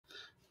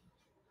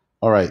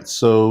All right,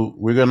 so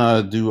we're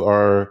gonna do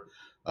our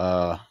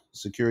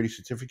security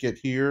certificate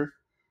here.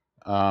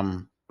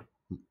 Um,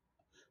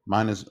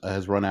 Mine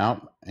has run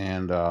out,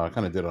 and I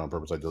kind of did it on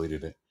purpose. I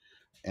deleted it,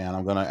 and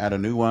I'm gonna add a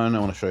new one. I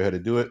want to show you how to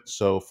do it.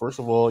 So first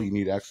of all, you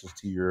need access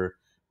to your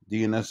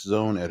DNS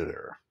zone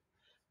editor.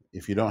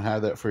 If you don't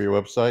have that for your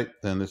website,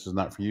 then this is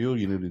not for you.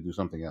 You need to do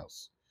something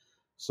else.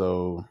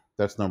 So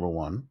that's number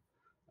one.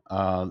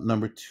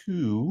 Number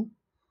two,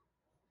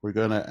 we're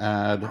gonna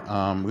add.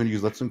 We're gonna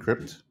use Let's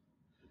Encrypt,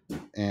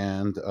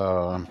 and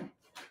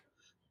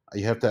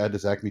you have to add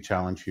this Acme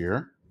challenge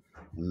here,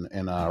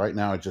 and right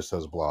now it just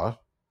says blah.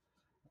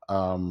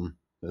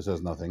 It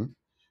says nothing,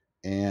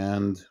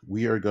 and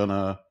we are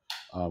gonna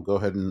go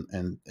ahead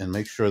and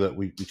make sure that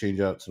we change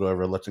out to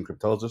whatever Let's Encrypt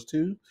tells us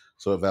to,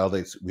 so it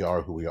validates we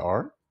are who we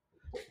are,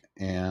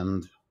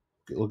 and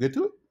we'll get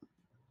to it.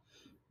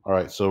 All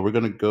right, so we're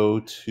gonna go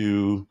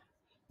to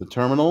the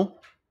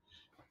terminal,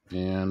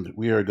 and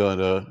we are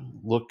gonna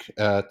look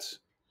at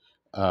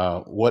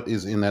what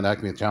is in that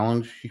Acme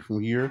challenge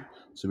from here,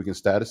 so we can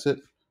status it.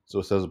 So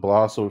it says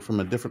blah. So from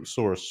a different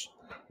source,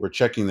 we're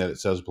checking that it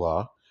says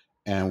blah,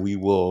 and we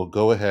will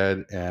go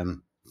ahead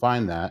and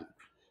find that.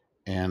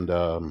 And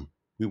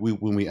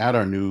when we add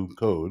our new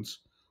codes,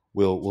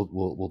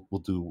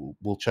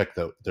 we'll check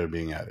that they're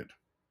being added.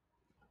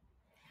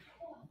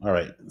 All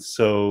right.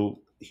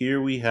 So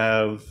here we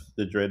have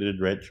the dreaded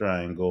red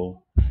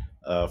triangle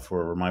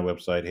for my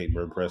website,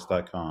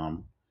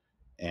 hatewordpress.com,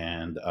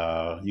 and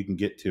you can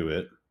get to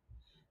it.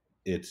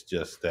 It's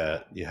just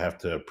that you have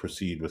to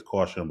proceed with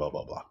caution, blah,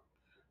 blah, blah.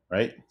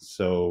 Right?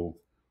 So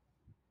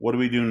what do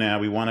we do now?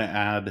 We want to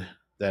add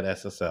that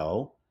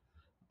SSL.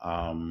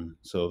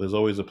 So there's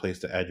always a place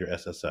to add your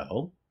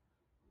SSL.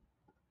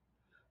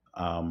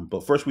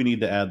 But first we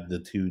need to add the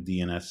two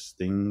DNS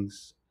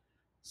things.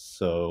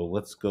 So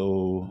let's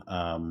go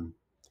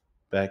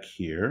back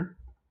here,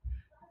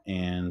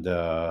 and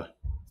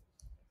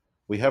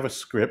we have a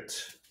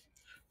script.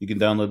 You can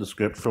download the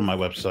script from my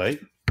website.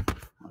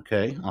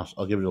 Okay,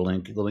 I'll give you the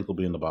link. The link will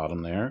be in the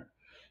bottom there.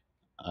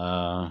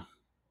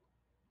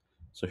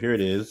 So here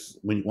it is.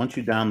 Once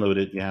you download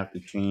it, you have to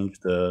change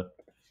the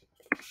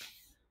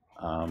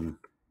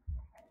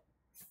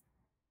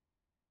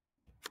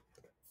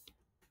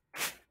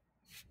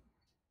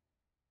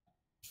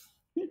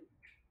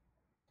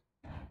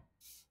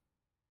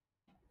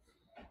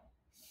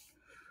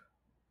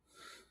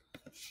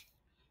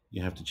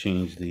you have to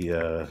change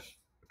the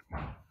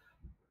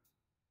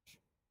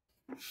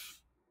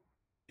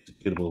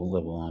executable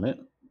level on it.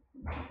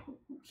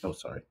 Oh,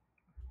 sorry.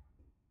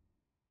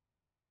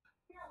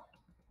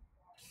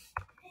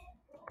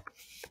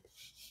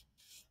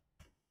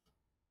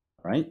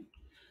 All right.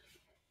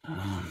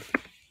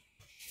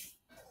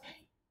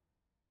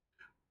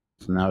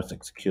 So now it's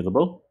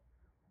executable.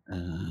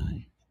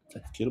 It's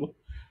executable.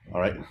 All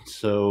right.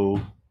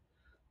 So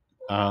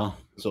all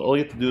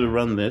you have to do to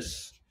run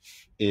this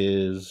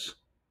is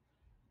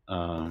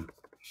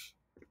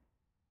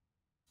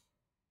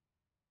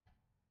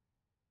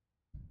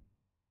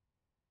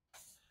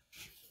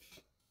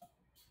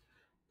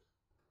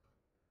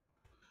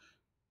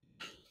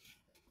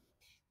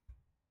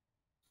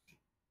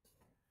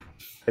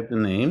type the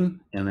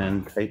name and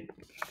then type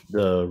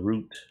the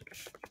root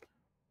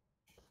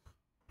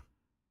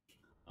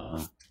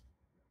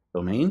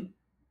domain.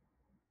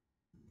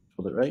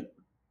 Hold it right.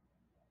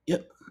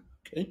 Yep.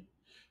 Okay.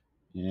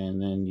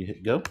 And then you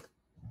hit go.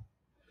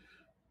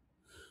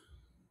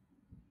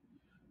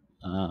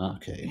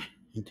 Okay.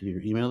 Enter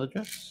your email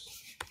address.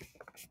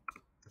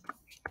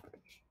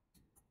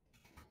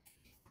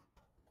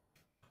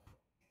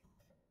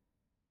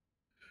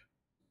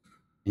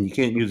 And you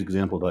can't use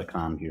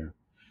example.com here.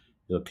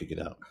 It'll kick it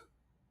out.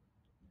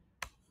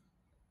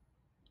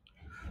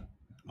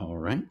 All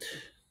right.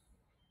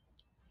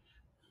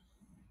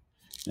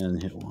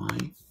 And hit Y.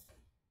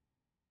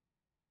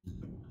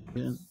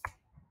 Again.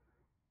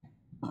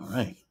 All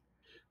right.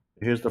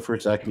 Here's the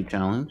first Acme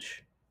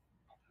challenge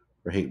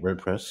for Hate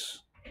WordPress.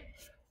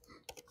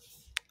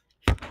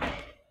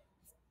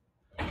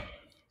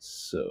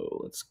 So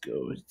let's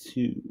go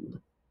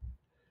to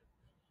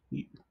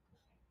here.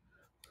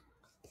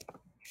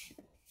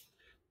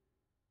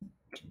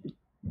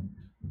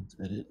 Let's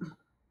edit.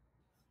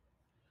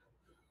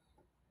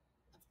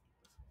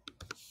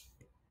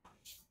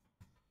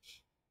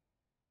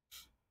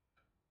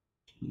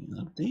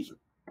 Update.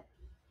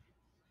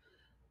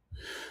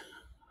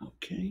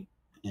 Okay.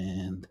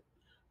 And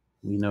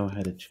we know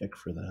how to check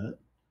for that,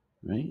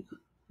 right?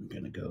 I'm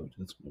going to go to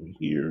this over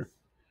here.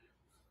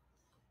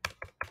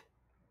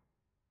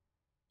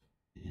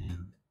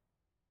 And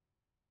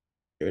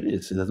there it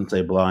is. It doesn't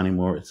say blah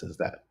anymore. It says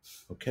that.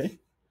 Okay.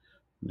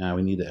 Now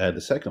we need to add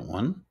the second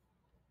one.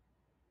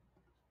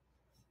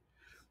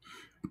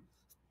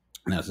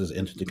 Now it says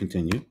enter to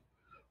continue.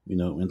 We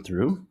know it went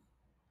through.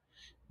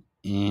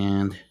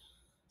 And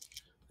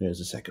there's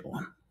the second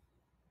one.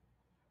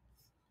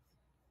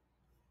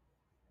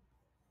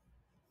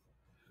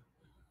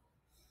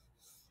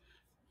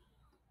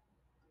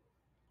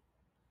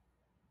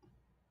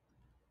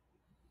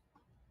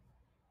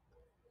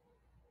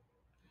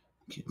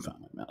 Can't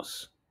find my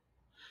mouse.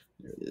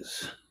 There it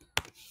is.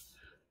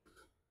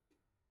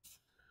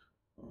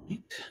 All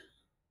right.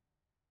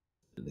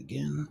 Do it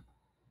again.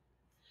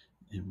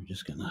 And we're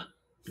just gonna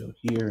go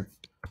here,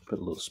 put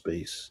a little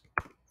space,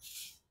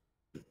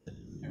 put that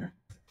in there,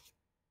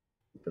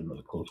 put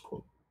another close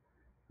quote.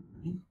 All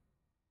right.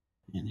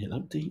 And hit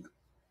update.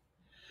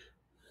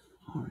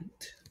 All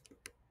right.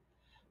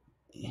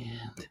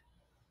 And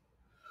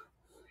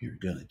you're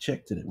gonna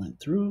check that it went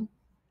through.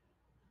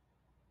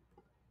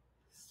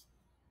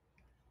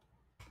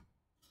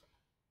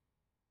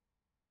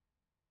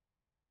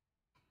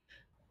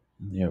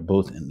 And they are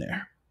both in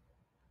there.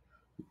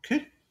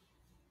 Okay.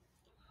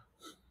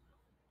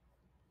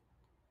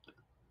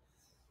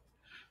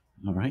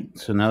 All right.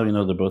 So now we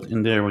know they're both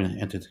in there. We're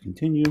gonna enter to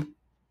continue.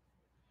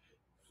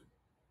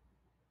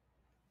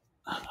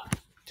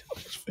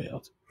 This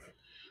failed.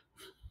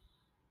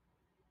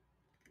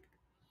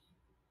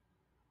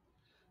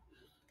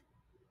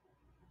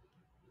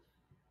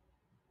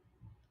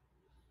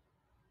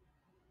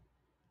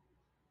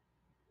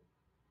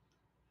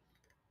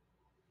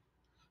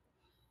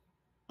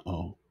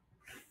 Oh.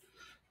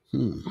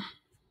 You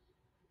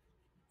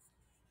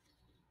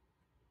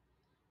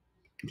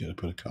gotta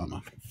put a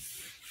comma.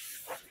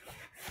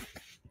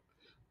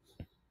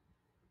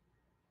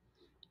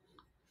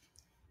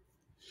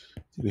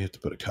 We have to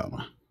put a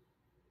comma.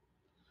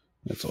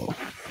 That's all.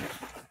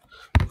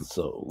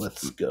 So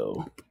let's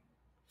go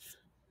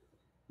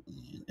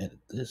and edit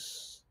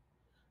this.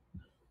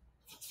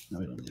 No,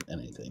 we don't need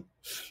anything.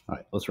 All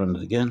right, let's run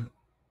it again.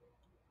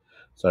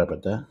 Sorry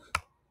about that.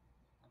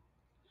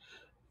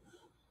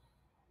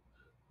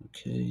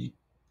 Okay,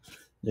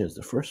 there's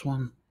the first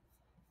one.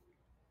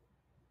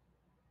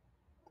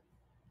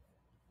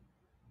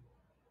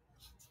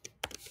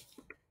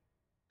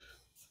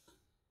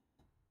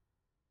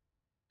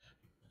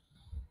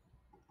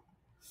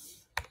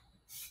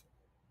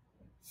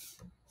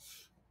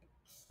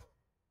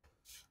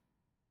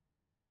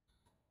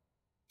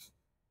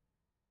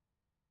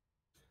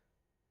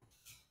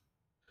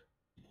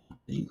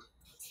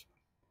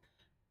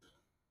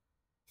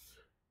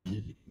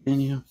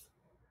 Continue.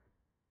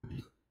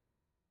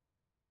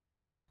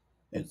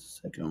 There's the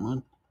second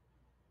one.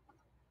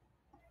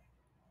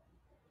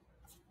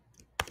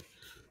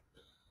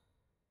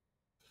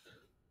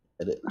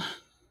 Edit.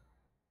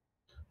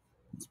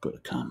 Let's put a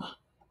comma.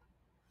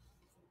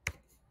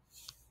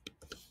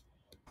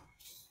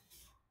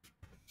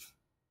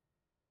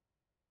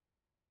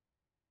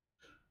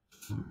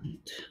 All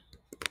right.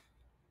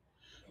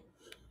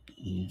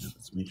 And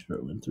let's make sure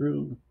it went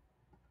through.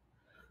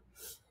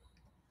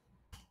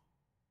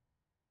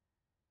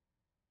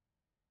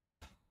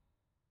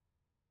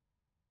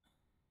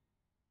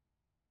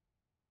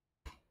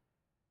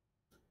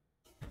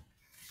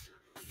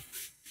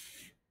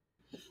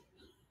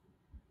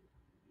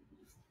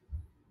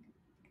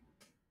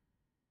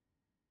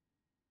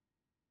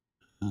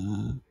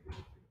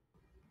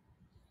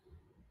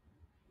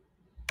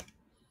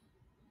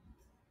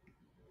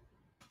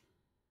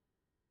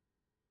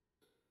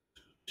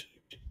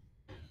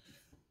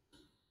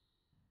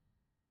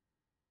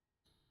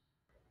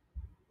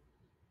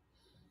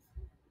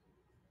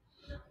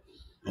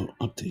 Oh,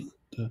 update.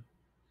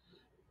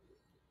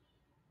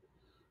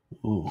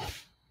 Oh.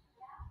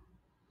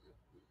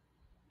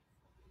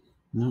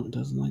 No, it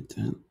doesn't like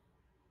that.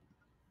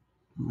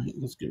 All right,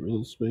 let's get rid of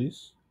the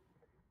space.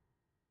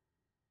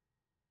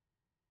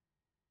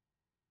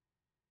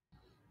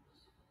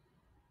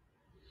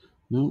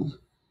 No.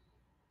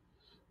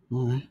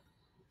 All right.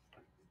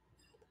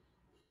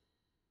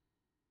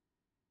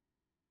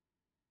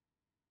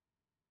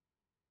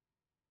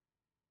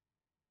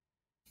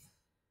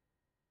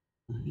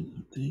 All right,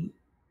 update.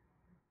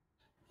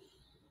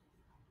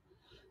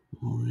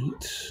 All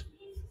right.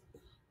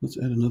 Let's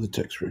add another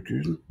text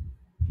record.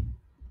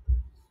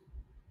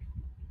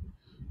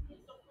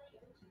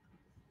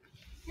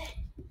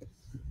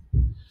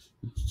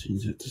 Let's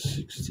change that to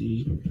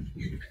 60.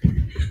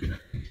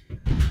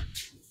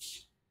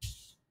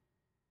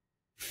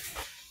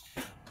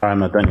 All right, I'm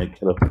not done yet,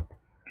 kiddo.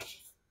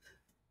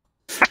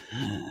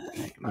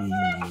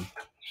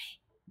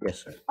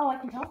 Yes, sir. Oh, I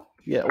can tell.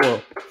 Yeah,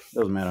 well,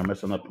 doesn't matter. I'm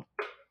messing up.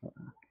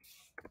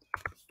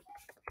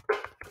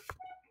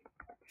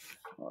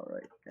 All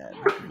right. I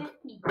have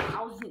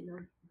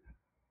 50,000.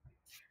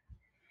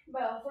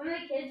 Bro, some of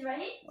the kids,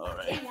 right? All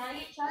right. They want to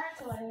get shot at,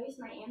 so I waste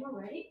my ammo,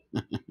 right?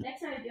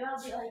 Next time I do,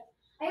 I'll be like,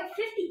 I have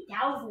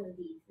 50,000 of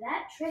these.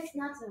 That trick's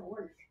not going to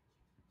work.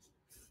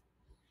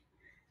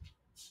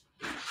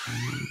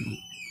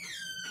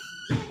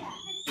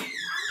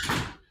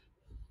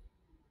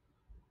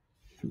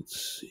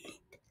 Let's see.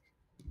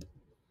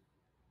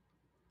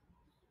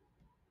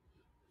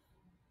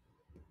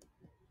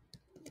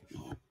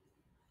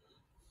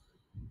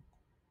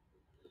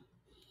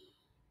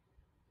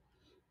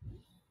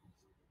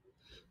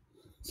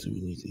 So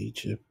we need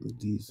HF with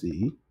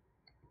DZ.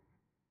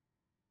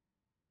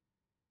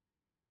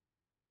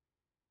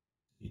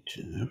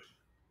 HF.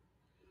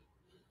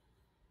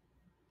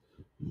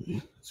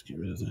 Okay, let's get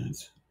rid of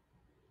that.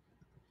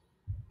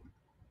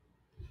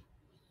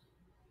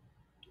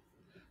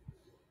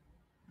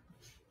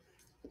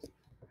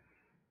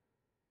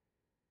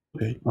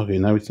 Okay. Okay.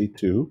 Now we see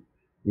 2.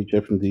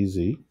 HF and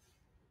DZ.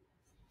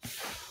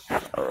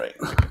 All right.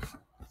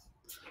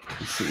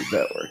 Let's see if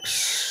that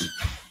works.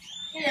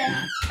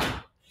 Yeah.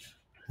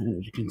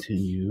 And you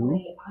continue.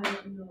 Wait, I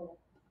don't know.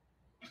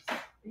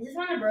 Is this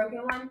one a broken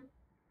one?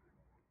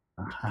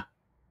 Uh-huh.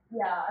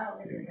 Yeah, I don't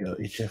think There we go.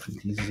 HF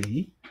and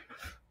DZ.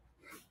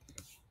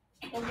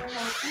 All right,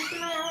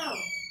 All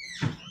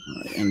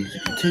right. And you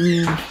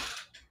continue.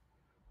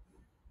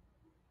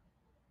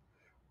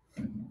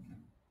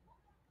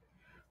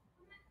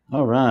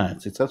 All right.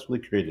 Successfully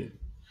created.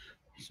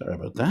 Sorry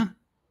about that.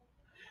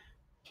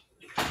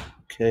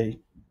 Okay.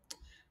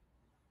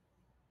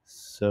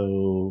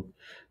 So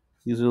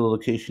these are the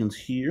locations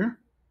here.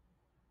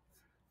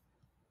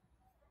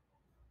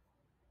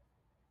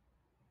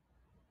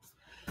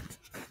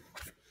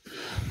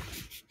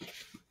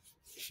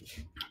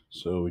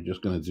 So we're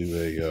just going to do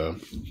a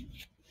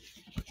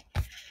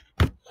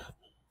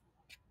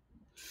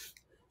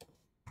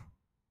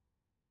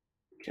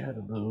cat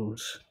of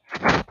those.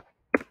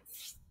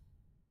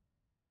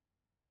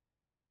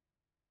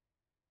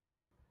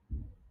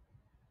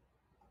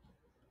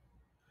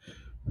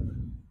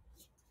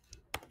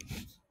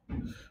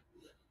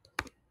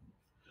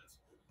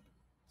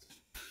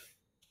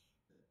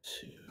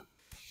 Two.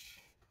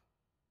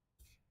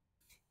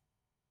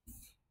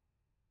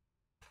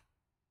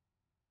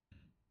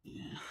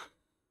 Yeah.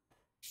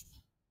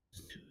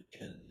 Let's do a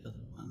cat of the other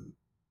one.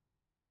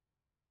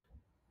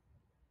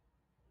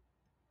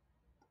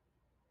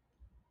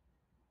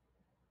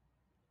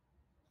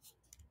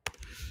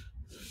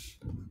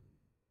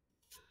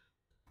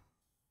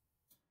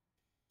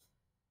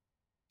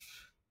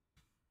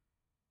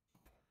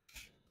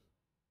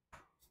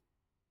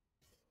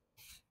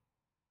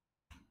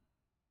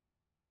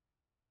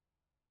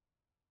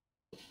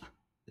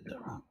 Did that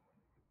wrong.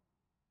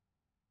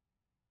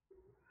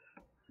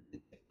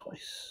 Did that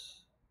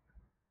twice.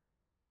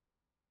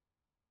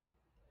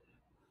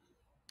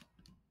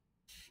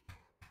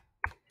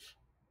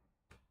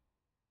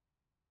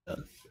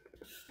 Done.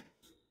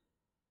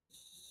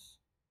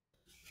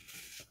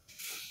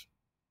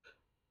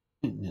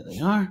 And there they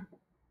are.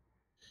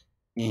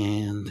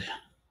 And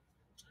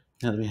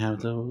now that we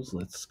have those,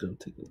 let's go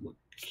take a look.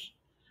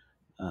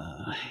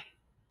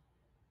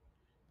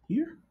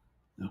 Here?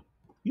 No.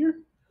 Here?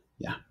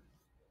 Yeah.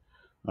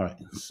 All right.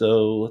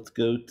 So let's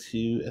go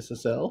to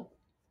SSL.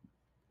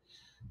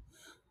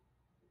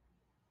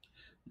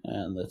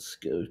 And let's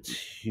go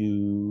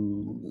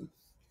to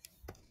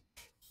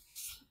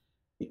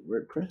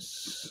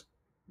WordPress.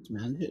 Let's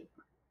manage it.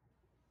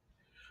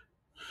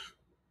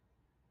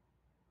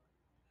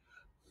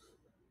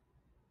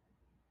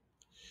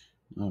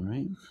 All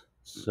right.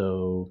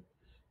 So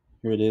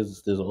here it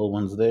is. There's all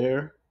ones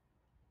there.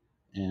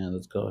 And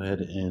let's go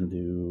ahead and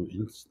do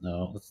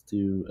let's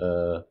do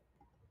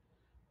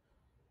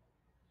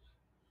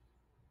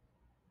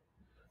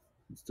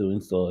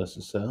install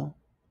SSL.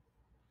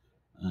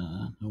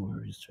 No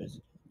worries. Try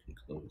to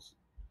close.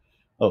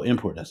 Oh,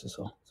 import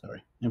SSL.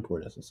 Sorry,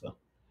 import SSL.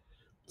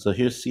 So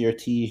here's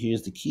CRT.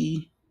 Here's the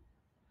key.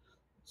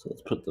 So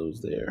let's put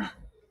those there.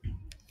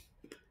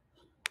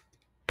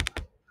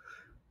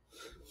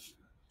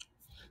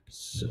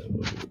 So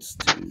let's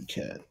do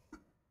cat.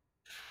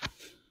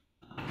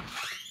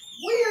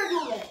 We're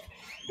doing it.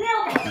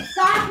 Bill,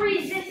 stop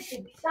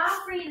resisting.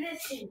 Stop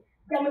resisting.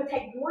 I'm gonna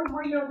take one.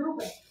 We're gonna do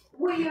it.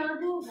 We're gonna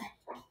do it.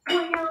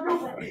 We're gonna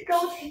do it.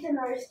 Go take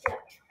another step.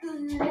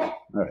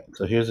 All right.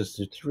 So here's a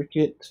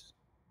certificate.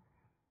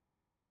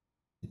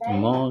 Okay.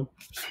 Long.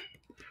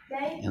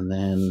 Okay. And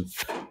then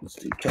let's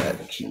do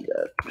cat key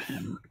up.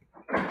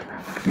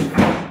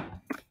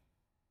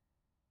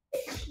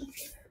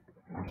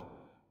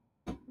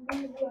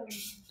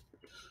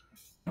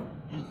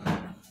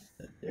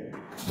 There.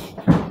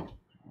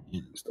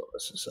 And install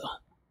SSL.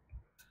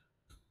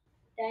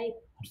 Okay.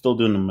 I'm still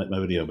doing my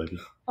video, baby.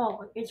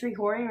 Oh, it's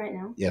recording right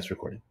now. Yes,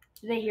 recording.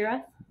 Do they hear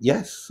us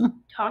Yes.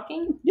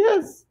 talking?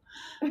 Yes.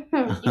 You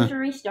should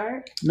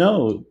restart.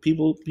 No,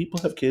 people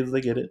have kids.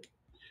 They get it.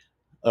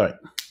 All right.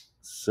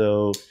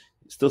 So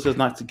it still says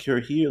not secure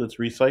here. Let's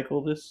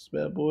recycle this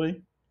bad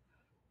boy.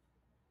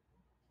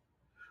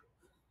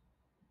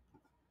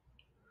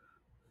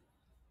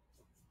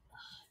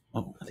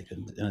 Oh, I think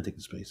I'm gonna take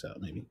the space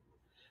out, maybe.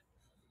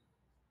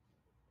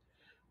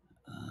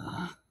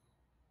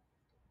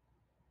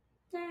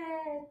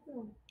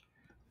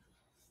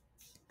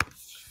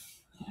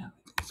 Yeah,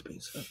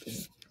 space out there.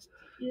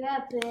 You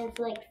have been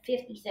for like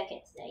 50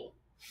 seconds, Dave.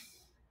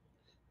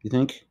 You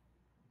think?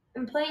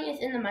 I'm playing this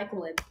in the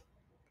microwave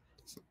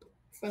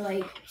for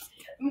like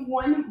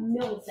 1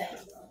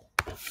 millisecond.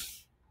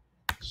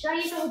 Should I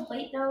use the whole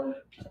plate though?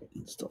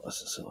 Install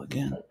SSL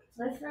again.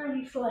 Let's not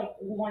use for like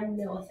 1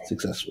 millisecond.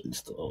 Successfully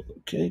installed.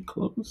 Okay,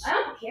 close. I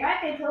don't care. I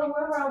can tell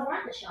wherever I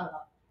want to shut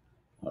up.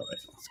 All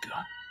right, let's go.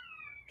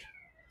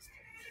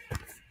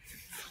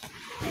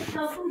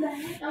 Tell who the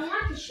heck I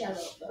want to shut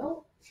up,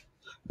 bro.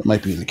 It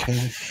might be in the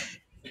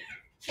cache.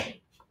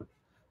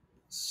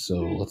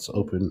 So let's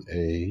open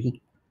a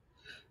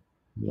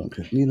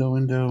incognito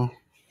window.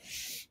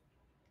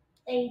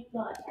 ain't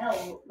not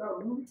hell. No,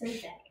 who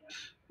says that?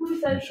 Who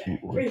says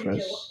that?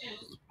 WordPress.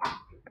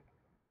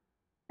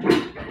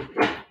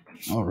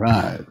 All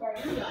right.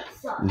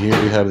 And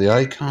here we have the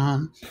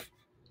icon.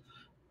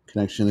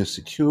 Connection is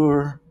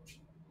secure.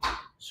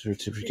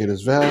 Certificate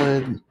is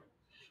valid.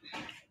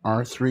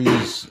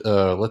 R3's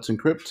Let's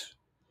Encrypt.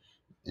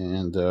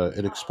 And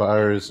it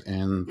expires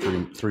in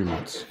three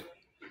months.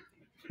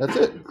 That's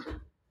it.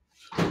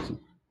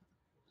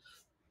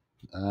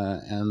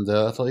 And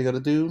that's all you got to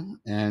do.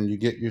 And you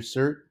get your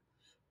cert.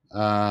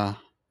 Let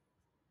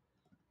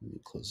me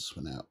close this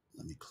one out.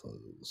 Let me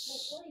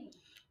close.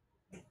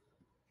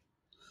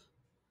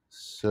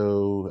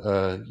 So,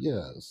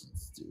 yeah,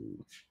 let's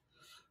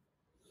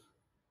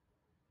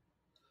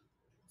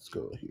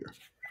go here.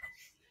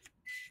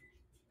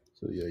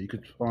 So, yeah, you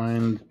could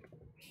find.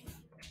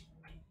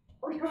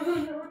 I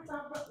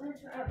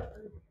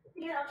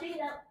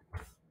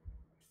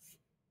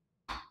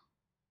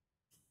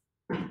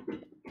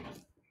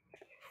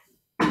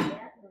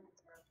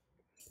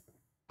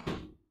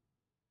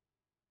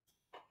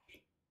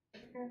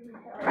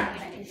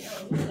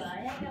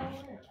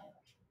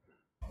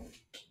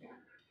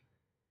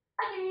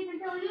can even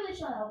tell you the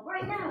show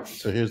right now.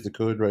 So here's the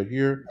code right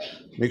here.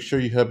 Make sure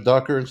you have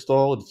Docker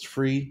installed. It's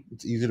free.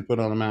 It's easy to put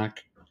on a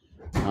Mac.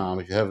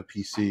 If you have a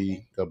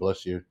PC, God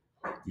bless you.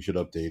 You should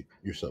update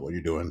yourself what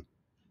you're doing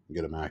and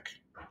get a Mac.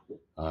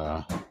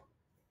 And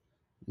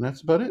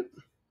that's about it.